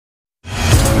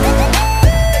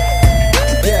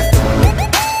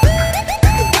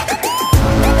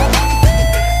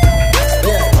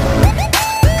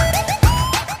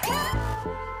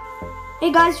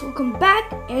Hey guys, welcome back.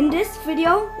 In this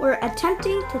video, we're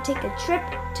attempting to take a trip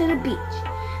to the beach.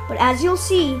 But as you'll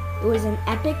see, it was an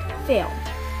epic fail.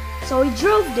 So we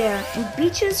drove there and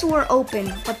beaches were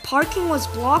open, but parking was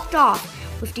blocked off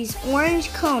with these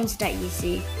orange cones that you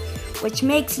see, which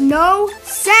makes no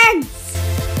sense.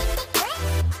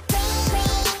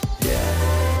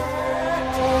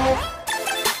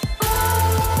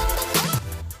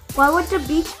 Why would the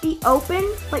beach be open,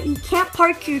 but you can't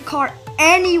park your car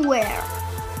anywhere?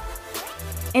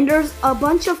 And there's a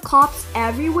bunch of cops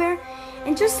everywhere.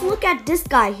 And just look at this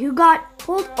guy who got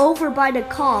pulled over by the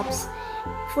cops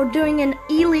for doing an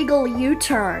illegal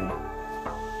U-turn.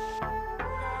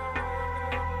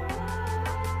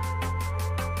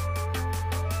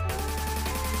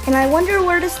 And I wonder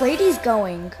where this lady's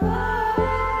going.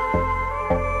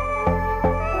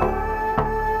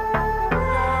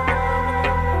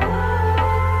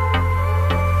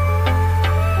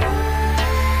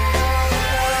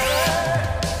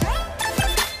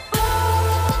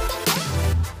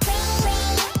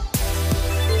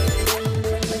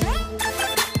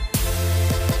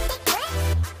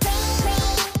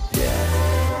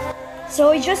 So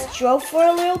we just drove for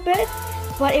a little bit,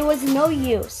 but it was no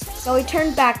use, so we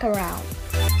turned back around.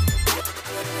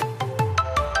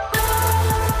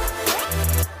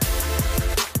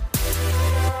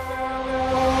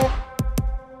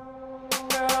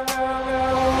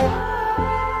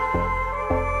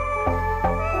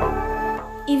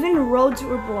 Even roads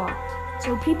were blocked,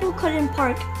 so people couldn't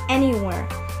park anywhere,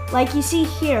 like you see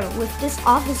here with this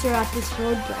officer at this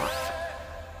roadblock.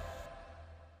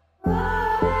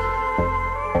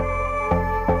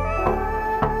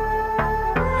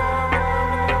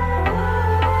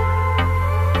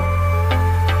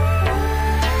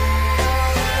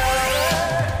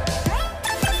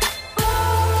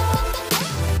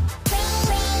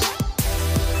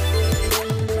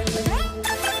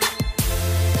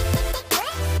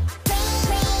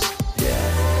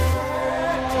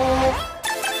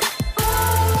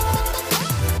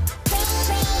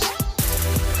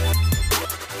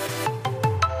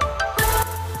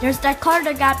 There's that car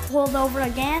that got pulled over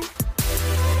again.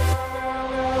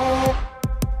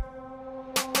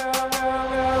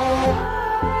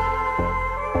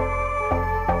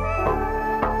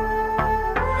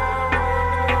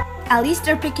 At least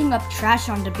they're picking up trash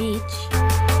on the beach.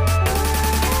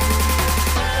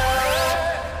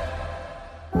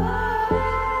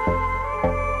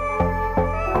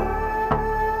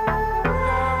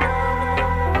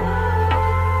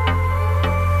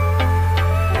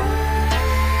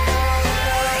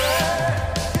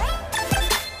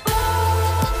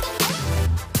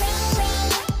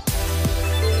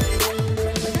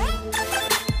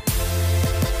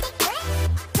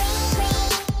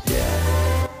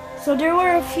 So there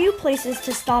were a few places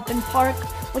to stop and park,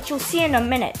 which you'll see in a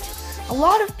minute. A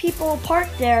lot of people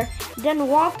parked there, then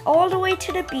walked all the way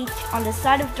to the beach on the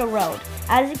side of the road,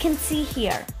 as you can see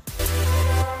here.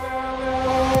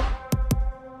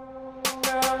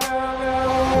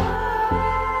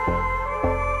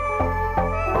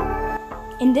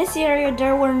 In this area,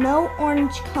 there were no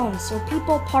orange cones, so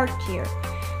people parked here.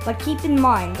 But keep in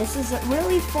mind, this is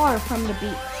really far from the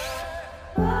beach.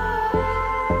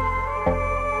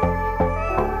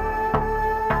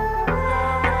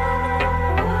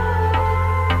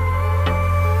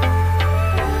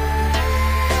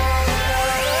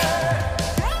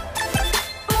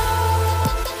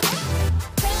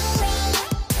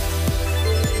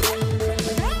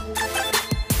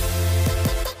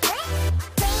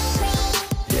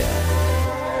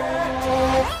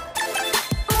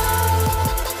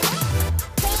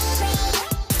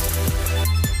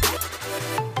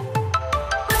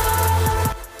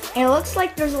 And it looks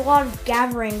like there's a lot of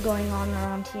gathering going on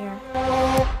around here.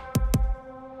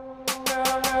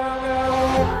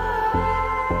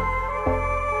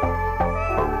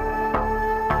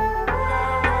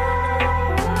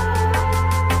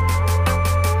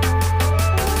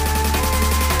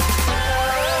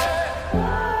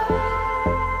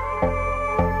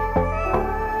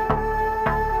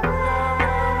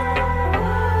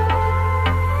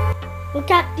 Look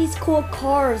at these cool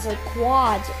cars or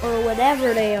quads or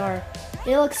whatever they are.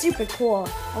 They look super cool.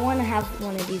 I want to have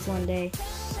one of these one day.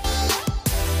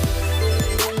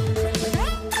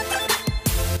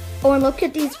 Oh, and look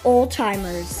at these old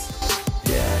timers.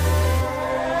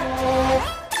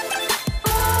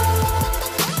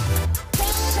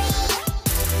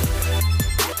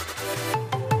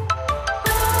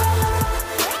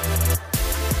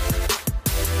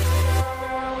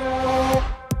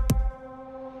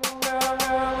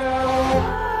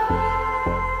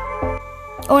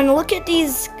 Oh, and look at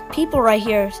these people right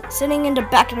here sitting in the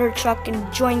back of their truck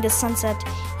enjoying the sunset,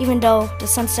 even though the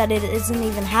sunset isn't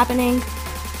even happening.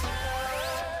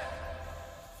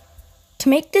 To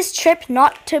make this trip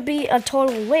not to be a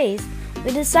total waste,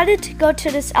 we decided to go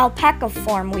to this alpaca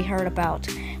farm we heard about.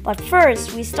 But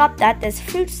first, we stopped at this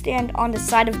fruit stand on the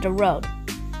side of the road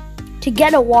to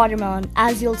get a watermelon,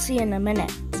 as you'll see in a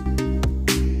minute.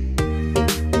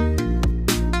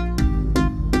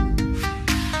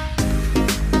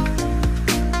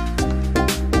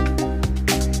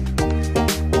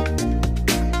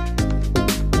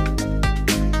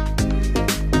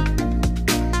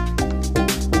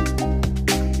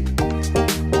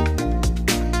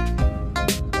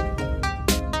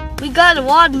 We got a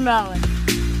watermelon.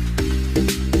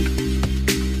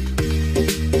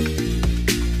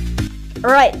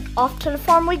 Alright, off to the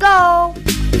farm we go.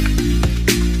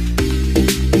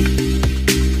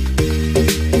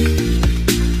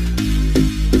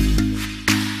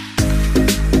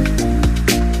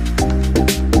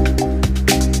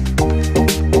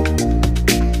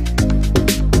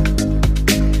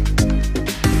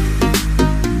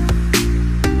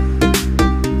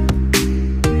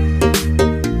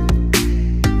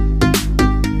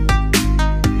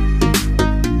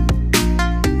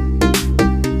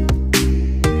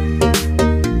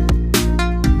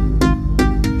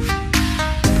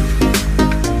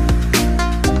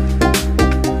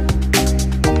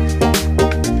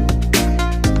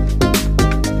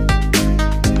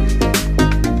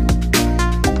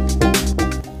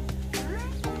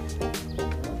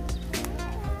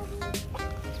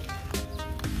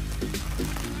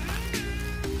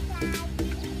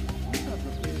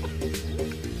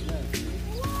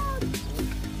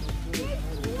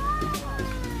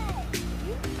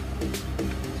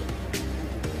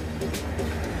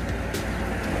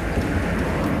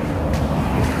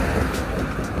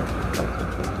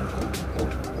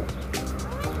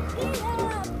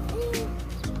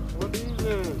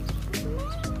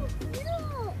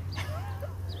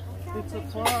 It's a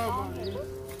flower, buddy.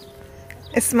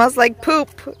 It smells like poop.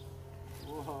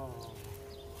 Wow.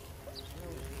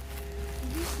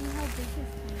 Did you see how big this is?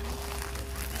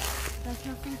 That's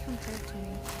nothing compared to me.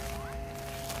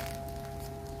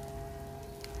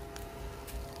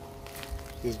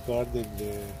 This garden,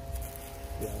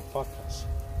 the alpacas.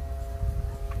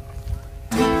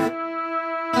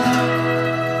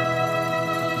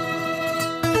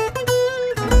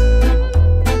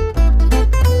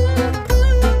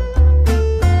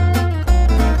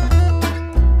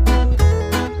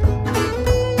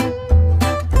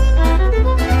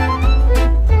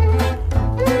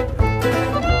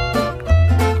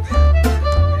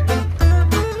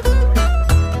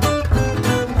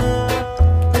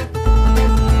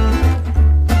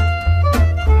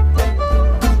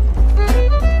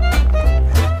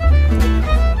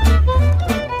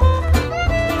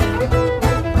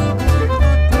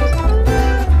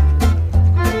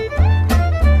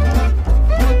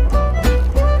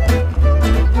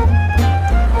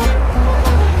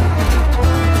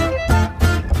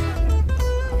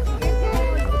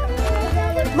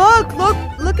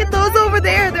 Look at those over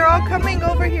there. They're all coming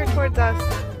over here towards us.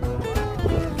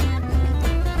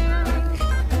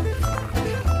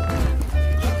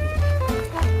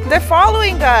 They're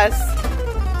following us.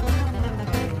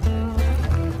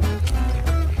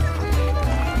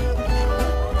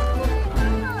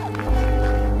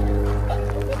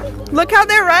 Look how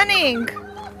they're running.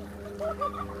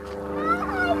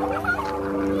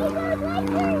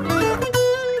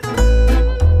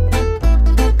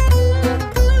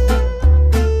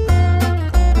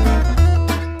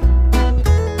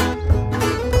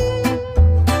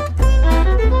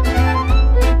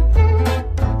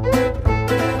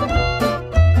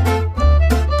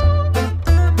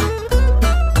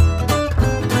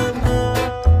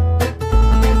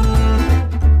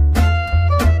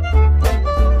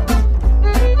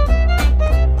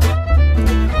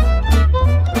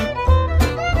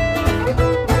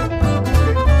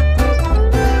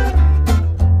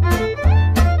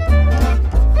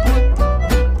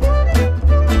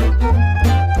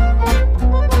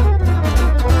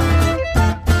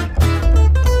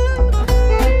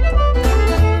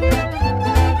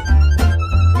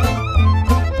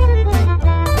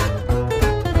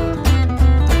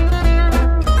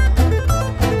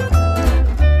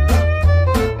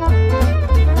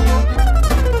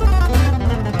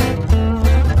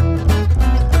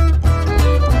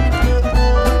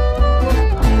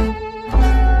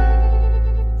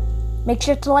 Make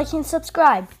sure to like and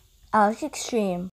subscribe. Alex Extreme.